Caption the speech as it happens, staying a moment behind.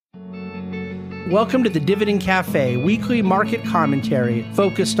Welcome to the Dividend Cafe, weekly market commentary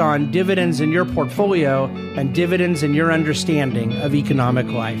focused on dividends in your portfolio and dividends in your understanding of economic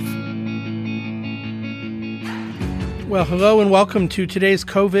life. Well, hello and welcome to today's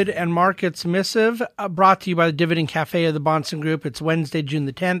COVID and Markets Missive, brought to you by the Dividend Cafe of the Bahnsen Group. It's Wednesday, June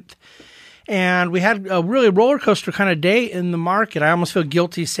the 10th. And we had a really roller coaster kind of day in the market. I almost feel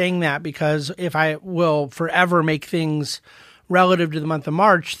guilty saying that because if I will forever make things relative to the month of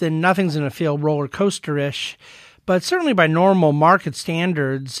March, then nothing's going to feel roller coaster-ish. But certainly by normal market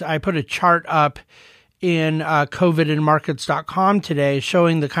standards, I put a chart up in covidandmarkets.com today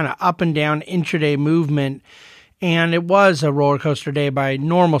showing the kind of up and down intraday movement. And it was a roller coaster day by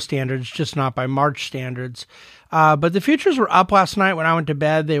normal standards, just not by March standards. But the futures were up last night when I went to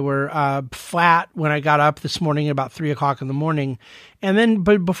bed. They were flat when I got up this morning at about 3 o'clock in the morning. And then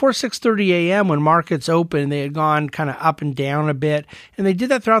but before 6:30 a.m. when markets opened, they had gone kind of up and down a bit. And they did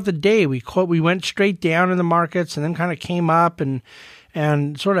that throughout the day. We went straight down in the markets and then kind of came up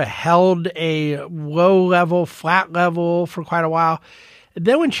and sort of held a low level, flat level for quite a while.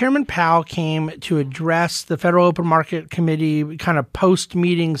 Then when Chairman Powell came to address the Federal Open Market Committee kind of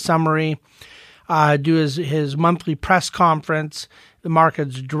post-meeting summary, do his monthly press conference, the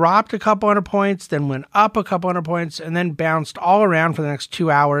markets dropped a couple hundred points, then went up a couple hundred points, and then bounced all around for the next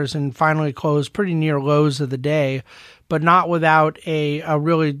 2 hours and finally closed pretty near lows of the day, but not without a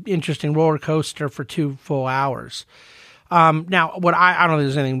really interesting roller coaster for 2 full hours. Now, what I don't think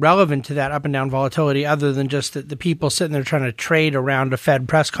there's anything relevant to that up and down volatility other than just that the people sitting there trying to trade around a Fed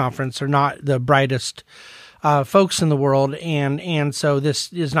press conference are not the brightest folks in the world, and so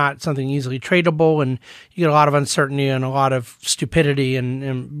this is not something easily tradable, and you get a lot of uncertainty and a lot of stupidity,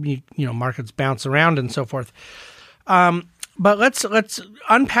 and markets bounce around and so forth. But let's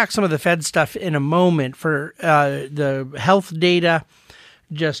unpack some of the Fed stuff in a moment. For the health data,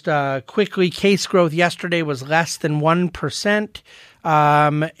 just quickly, case growth yesterday was less than 1%,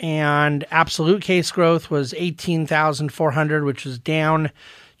 and absolute case growth was 18,400, which is down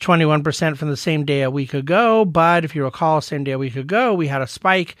 21% from the same day a week ago. But if you recall, same day a week ago, we had a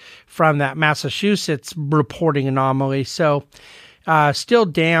spike from that Massachusetts reporting anomaly. So still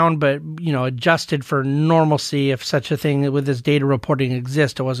down, but adjusted for normalcy, if such a thing with this data reporting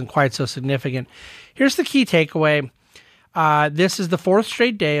exists, it wasn't quite so significant. Here's the key takeaway. This is the fourth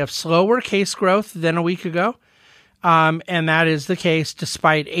straight day of slower case growth than a week ago. And that is the case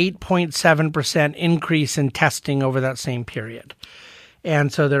despite 8.7% increase in testing over that same period.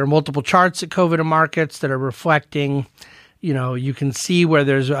 And so there are multiple charts at COVID and Markets that are reflecting, you can see where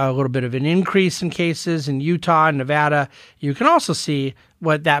there's a little bit of an increase in cases in Utah and Nevada. You can also see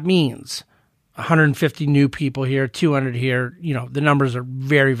what that means. 150 new people here, 200 here, the numbers are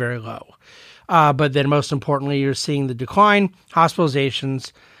very, very low. But then most importantly, you're seeing the decline,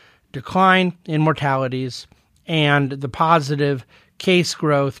 hospitalizations, decline in mortalities, and the positive case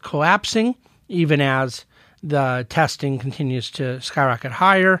growth collapsing, even as the testing continues to skyrocket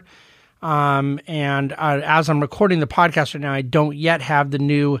higher. And as I'm recording the podcast right now, I don't yet have the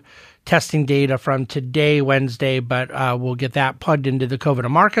new testing data from today, Wednesday, but we'll get that plugged into the COVID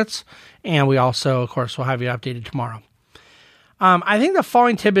and Markets. And we also, of course, will have you updated tomorrow. I think the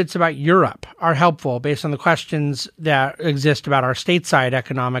following tidbits about Europe are helpful based on the questions that exist about our stateside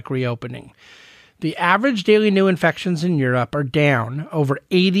economic reopening. The average daily new infections in Europe are down over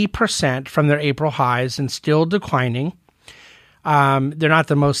 80% from their April highs and still declining. They're not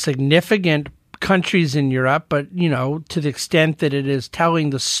the most significant countries in Europe, but, to the extent that it is telling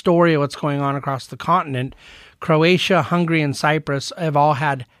the story of what's going on across the continent, Croatia, Hungary, and Cyprus have all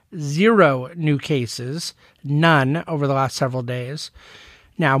had 0 new cases, none over the last several days.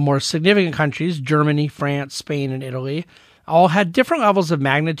 Now, more significant countries, Germany, France, Spain, and Italy, all had different levels of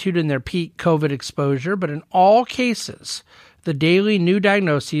magnitude in their peak COVID exposure, but in all cases, the daily new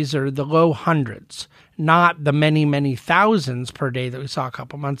diagnoses are the low hundreds, not the many, many thousands per day that we saw a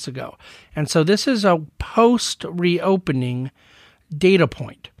couple months ago. And so this is a post-reopening data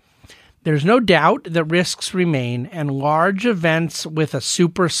point. There's no doubt that risks remain, and large events with a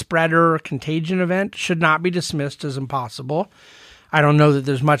super spreader or contagion event should not be dismissed as impossible. I don't know that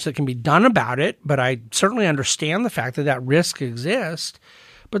there's much that can be done about it, but I certainly understand the fact that that risk exists.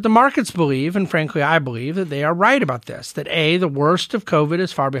 But the markets believe, and frankly I believe, that they are right about this, that A, the worst of COVID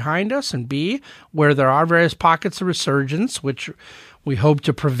is far behind us, and B, where there are various pockets of resurgence, which we hope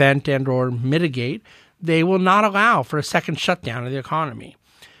to prevent and or mitigate, they will not allow for a second shutdown of the economy.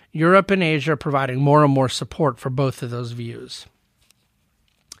 Europe and Asia are providing more and more support for both of those views.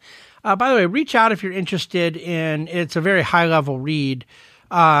 By the way, reach out if you're interested in, it's a very high-level read,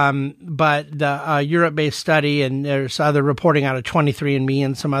 but the Europe-based study, and there's other reporting out of 23andMe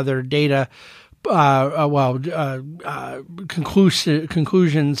and some other data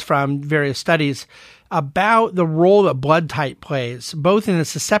conclusions from various studies about the role that blood type plays, both in the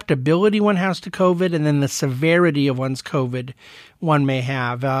susceptibility one has to COVID and then the severity of one's COVID one may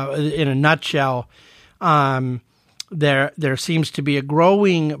have. In a nutshell, there seems to be a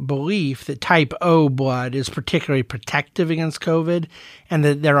growing belief that type O blood is particularly protective against COVID, and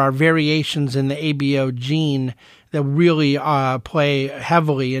that there are variations in the ABO gene that really play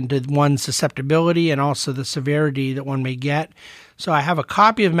heavily into one's susceptibility and also the severity that one may get. So I have a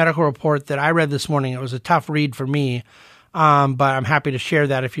copy of medical report that I read this morning. It was a tough read for me, but I'm happy to share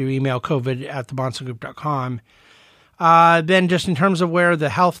that if you email covid@thebahnsengroup.com. Then just in terms of where the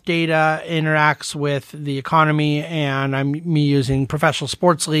health data interacts with the economy, and me using professional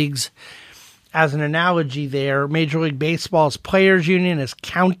sports leagues as an analogy there, Major League Baseball's Players Union has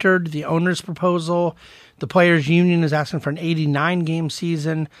countered the owner's proposal. The Players Union is asking for an 89-game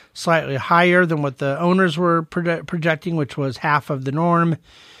season, slightly higher than what the owners were projecting, which was half of the norm.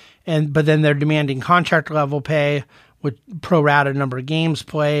 But then they're demanding contract level pay with pro-rata number of games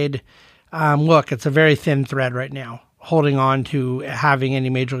played. Look, it's a very thin thread right now, holding on to having any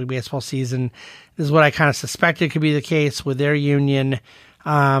Major League Baseball season. This is what I kind of suspected could be the case with their union,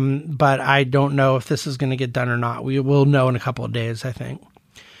 but I don't know if this is going to get done or not. We will know in a couple of days, I think.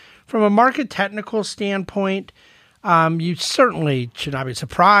 From a market technical standpoint, you certainly should not be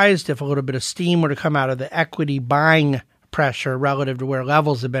surprised if a little bit of steam were to come out of the equity buying pressure relative to where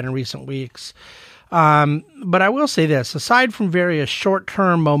levels have been in recent weeks. But I will say this, aside from various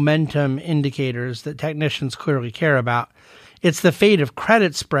short-term momentum indicators that technicians clearly care about, it's the fate of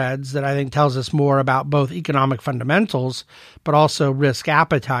credit spreads that I think tells us more about both economic fundamentals, but also risk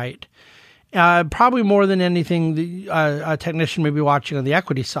appetite. Probably more than anything, a technician may be watching on the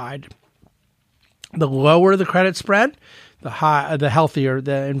equity side. The lower the credit spread, the healthier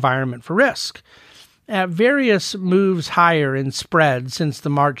the environment for risk. At various moves higher in spread since the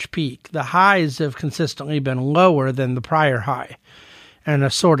March peak, the highs have consistently been lower than the prior high, and a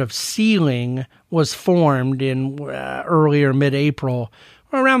sort of ceiling was formed in earlier mid-April,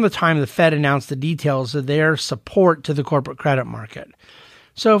 around the time the Fed announced the details of their support to the corporate credit market.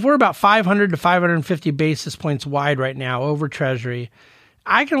 So if we're about 500 to 550 basis points wide right now over Treasury,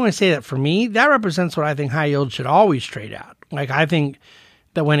 I can only say that for me, that represents what I think high yield should always trade at. Like, I think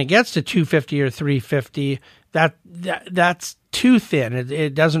that when it gets to 250 or 350, that's too thin.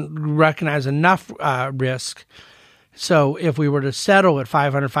 It doesn't recognize enough risk. So if we were to settle at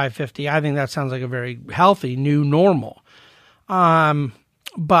 500, 550, I think that sounds like a very healthy new normal. But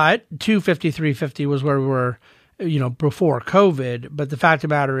 250, 350 was where we were, before COVID. But the fact of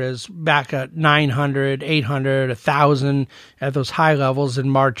the matter is, back at 900, 800, 1,000 at those high levels in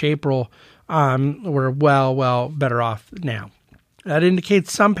March, April, we're well better off now. That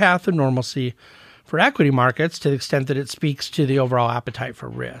indicates some path of normalcy for equity markets to the extent that it speaks to the overall appetite for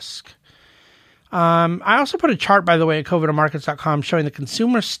risk. I also put a chart, by the way, at covidamarkets.com showing the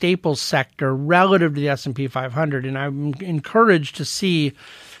consumer staples sector relative to the S&P 500, and I'm encouraged to see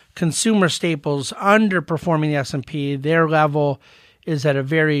consumer staples underperforming the S&P. Their level is at a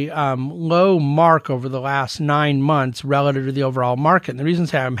very low mark over the last 9 months relative to the overall market. And the reason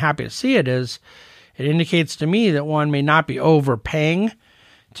I'm happy to see it is it indicates to me that one may not be overpaying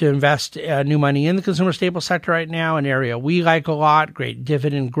to invest new money in the consumer staples sector right now, an area we like a lot, great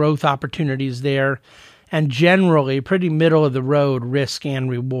dividend growth opportunities there, and generally pretty middle-of-the-road risk and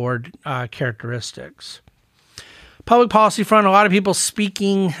reward characteristics. Public policy front, a lot of people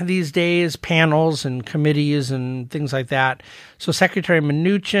speaking these days, panels and committees and things like that. So Secretary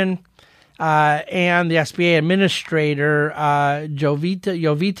Mnuchin and the SBA Administrator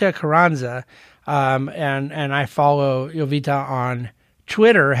Jovita Carranza, and I follow Jovita on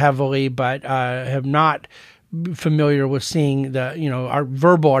Twitter heavily, but have not familiar with seeing our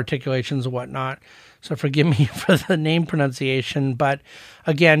verbal articulations and whatnot. So forgive me for the name pronunciation, but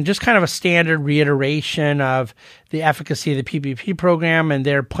again, just kind of a standard reiteration of the efficacy of the PPP program and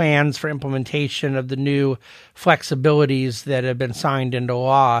their plans for implementation of the new flexibilities that have been signed into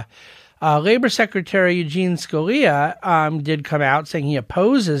law. Labor Secretary Eugene Scalia did come out saying he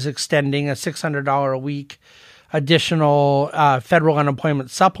opposes extending a $600 a week additional federal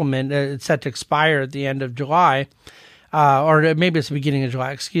unemployment supplement. It's set to expire at the end of July, or maybe it's the beginning of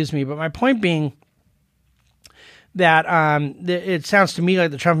July, excuse me. But my point being that it sounds to me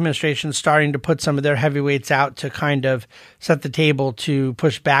like the Trump administration is starting to put some of their heavyweights out to kind of set the table to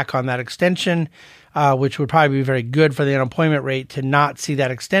push back on that extension, which would probably be very good for the unemployment rate to not see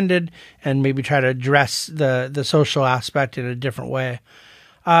that extended and maybe try to address the social aspect in a different way.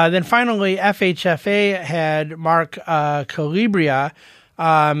 Then finally, FHFA head Mark Calabria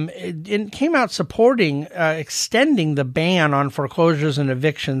it came out supporting extending the ban on foreclosures and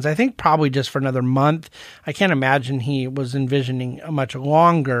evictions, I think probably just for another month. I can't imagine he was envisioning much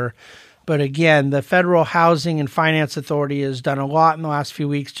longer. But again, the Federal Housing and Finance Authority has done a lot in the last few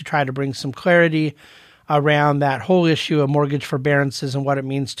weeks to try to bring some clarity around that whole issue of mortgage forbearances and what it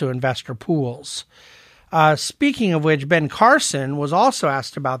means to investor pools. Speaking of which, Ben Carson was also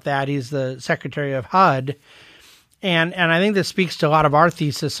asked about that. He's the Secretary of HUD. And I think this speaks to a lot of our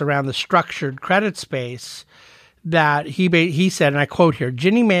thesis around the structured credit space, that he said, and I quote here,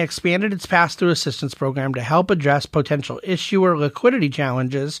 Ginnie Mae expanded its pass-through assistance program to help address potential issuer liquidity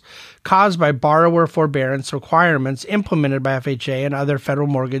challenges caused by borrower forbearance requirements implemented by FHA and other federal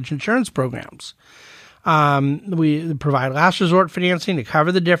mortgage insurance programs. We provide last resort financing to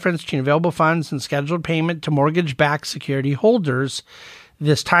cover the difference between available funds and scheduled payment to mortgage-backed security holders.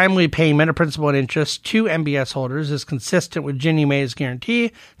 This timely payment of principal and interest to MBS holders is consistent with Ginnie Mae's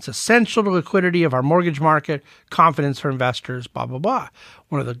guarantee. It's essential to liquidity of our mortgage market, confidence for investors, blah, blah, blah.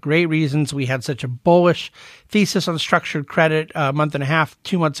 One of the great reasons we had such a bullish thesis on structured credit a month and a half,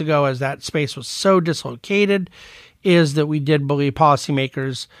 2 months ago, as that space was so dislocated, is that we did believe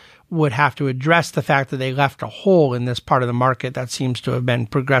policymakers would have to address the fact that they left a hole in this part of the market that seems to have been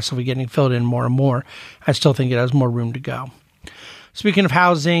progressively getting filled in more and more. I still think it has more room to go. Speaking of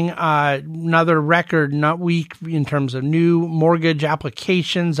housing, another record week in terms of new mortgage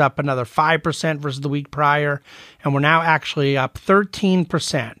applications, up another 5% versus the week prior. And we're now actually up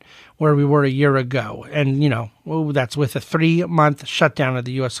 13% where we were a year ago. And, that's with a 3-month shutdown of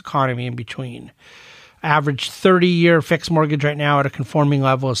the U.S. economy in between. Average 30-year fixed mortgage right now at a conforming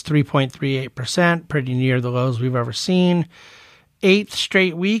level is 3.38%, pretty near the lows we've ever seen. 8th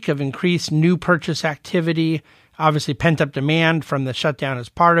straight week of increased new purchase activity. Obviously, pent-up demand from the shutdown is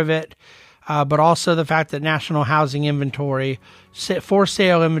part of it, but also the fact that national housing inventory, for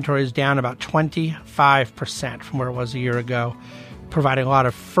sale inventory, is down about 25% from where it was a year ago, providing a lot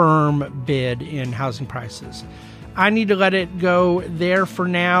of firm bid in housing prices. I need to let it go there for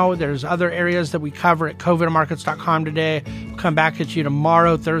now. There's other areas that we cover at covidmarkets.com today. We'll come back at you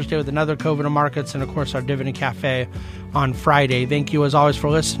tomorrow, Thursday, with another COVID Markets, and of course our Dividend Cafe on Friday. Thank you as always for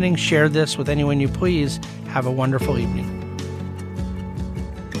listening. Share this with anyone you please. Have a wonderful evening.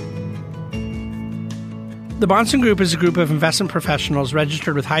 The Bahnsen Group is a group of investment professionals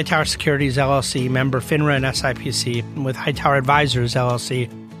registered with Hightower Securities, LLC, member FINRA and SIPC, and with Hightower Advisors, LLC,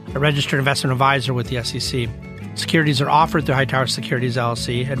 a registered investment advisor with the SEC. Securities are offered through Hightower Securities,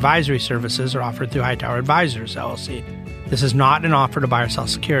 LLC. Advisory services are offered through Hightower Advisors, LLC. This is not an offer to buy or sell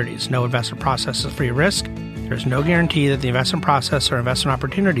securities. No investment process is free of risk. There is no guarantee that the investment process or investment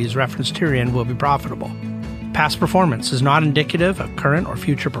opportunities referenced herein will be profitable. Past performance is not indicative of current or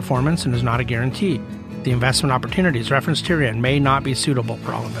future performance and is not a guarantee. The investment opportunities referenced herein may not be suitable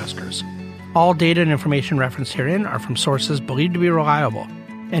for all investors. All data and information referenced herein are from sources believed to be reliable.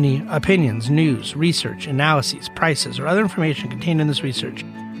 Any opinions, news, research, analyses, prices, or other information contained in this research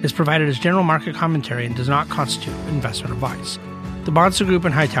is provided as general market commentary and does not constitute investment advice. The Bahnsen Group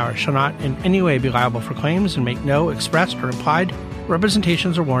and Hightower shall not in any way be liable for claims and make no expressed or implied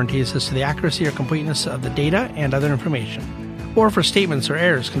representations or warranties as to the accuracy or completeness of the data and other information, or for statements or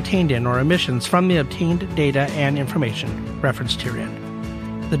errors contained in or omissions from the obtained data and information referenced herein.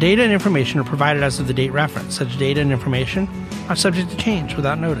 The data and information are provided as of the date referenced. Such data and information are subject to change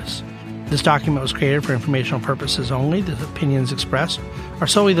without notice. This document was created for informational purposes only. The opinions expressed are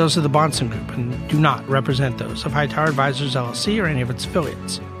solely those of the Bahnsen Group and do not represent those of Hightower Advisors, LLC, or any of its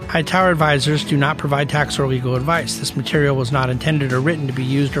affiliates. Hightower Advisors do not provide tax or legal advice. This material was not intended or written to be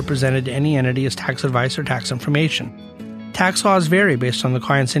used or presented to any entity as tax advice or tax information. Tax laws vary based on the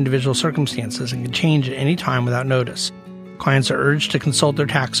client's individual circumstances and can change at any time without notice. Clients are urged to consult their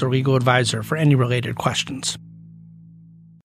tax or legal advisor for any related questions.